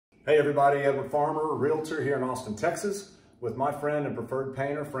Hey everybody, Edward Farmer, Realtor here in Austin, Texas, with my friend and preferred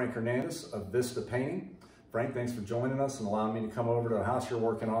painter, Frank Hernandez of Vista Painting. Frank, thanks for joining us and allowing me to come over to a house you're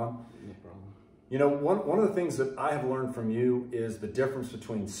working on. No problem. You know, one of the things that I have learned from you is the difference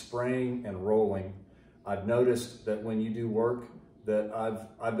between spraying and rolling. I've noticed that when you do work that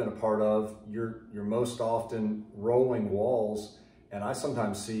I've been a part of, you're most often rolling walls, and I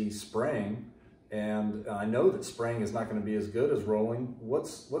sometimes see spraying. And I know that spraying is not going to be as good as rolling.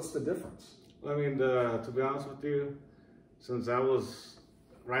 What's the difference? I mean, to be honest with you, since I was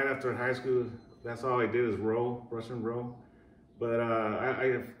right after high school, that's all I did is roll, brush and roll. But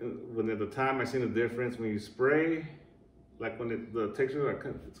when at the time I seen the difference when you spray, like when the texture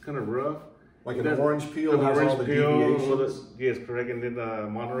it's kind of rough. Like an orange peel has all the deviations. Yes, correct. And then the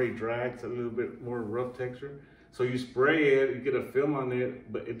Monterey Drag's a little bit more rough texture. So you spray it, you get a film on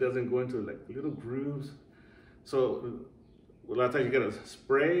it, but it doesn't go into like little grooves. So a lot of times you gotta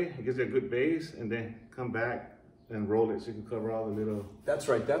spray, it gives you a good base, and then come back and roll it so you can cover all the little... That's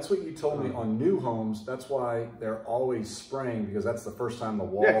right, that's what you told me on new homes. That's why they're always spraying, because that's the first time the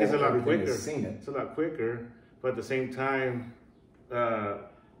wall, yeah, it's a lot quicker. Has seen it. It's a lot quicker, but at the same time,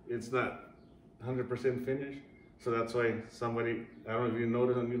 it's not 100% finished. So that's why somebody, I don't know if you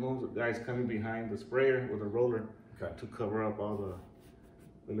noticed on new homes, the guy's coming behind the sprayer with a roller to cover up all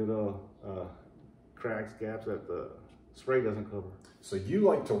the little cracks, gaps that the spray doesn't cover. So you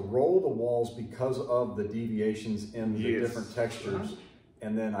like to roll the walls because of the deviations in the different textures.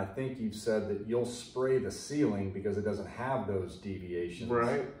 And then I think you've said that you'll spray the ceiling because it doesn't have those deviations.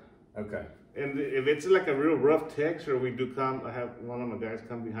 Right. Okay. And if it's like a real rough texture, I have one of my guys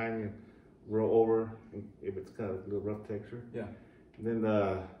come behind me and roll over if it's kind of a little rough texture. Yeah. And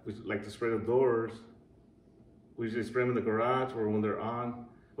then we like to spray the doors. We usually spray them in the garage or when they're on.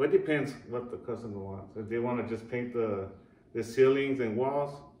 Well, it depends what the customer wants. If they want to just paint the ceilings and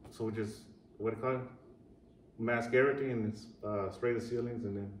walls, so we just, what do you call it? Mascarity, and spray the ceilings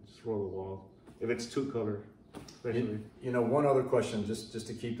and then just roll the walls. If it's two color, especially. You know, one other question, just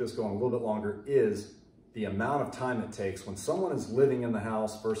to keep this going a little bit longer, is the amount of time it takes when someone is living in the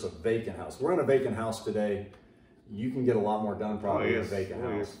house versus a vacant house. We're in a vacant house today. You can get a lot be probably in a vacant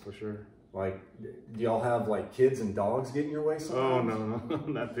house. Yes, for sure. Like, do y'all have like kids and dogs getting your way sometimes? Oh, no,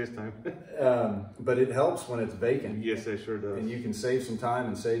 not this time. But it helps when it's vacant. Yes, it sure does. And you can save some time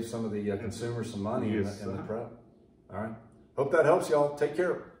and save some of the consumers some money in the prep. All right. Hope that helps y'all. Take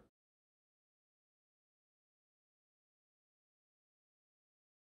care.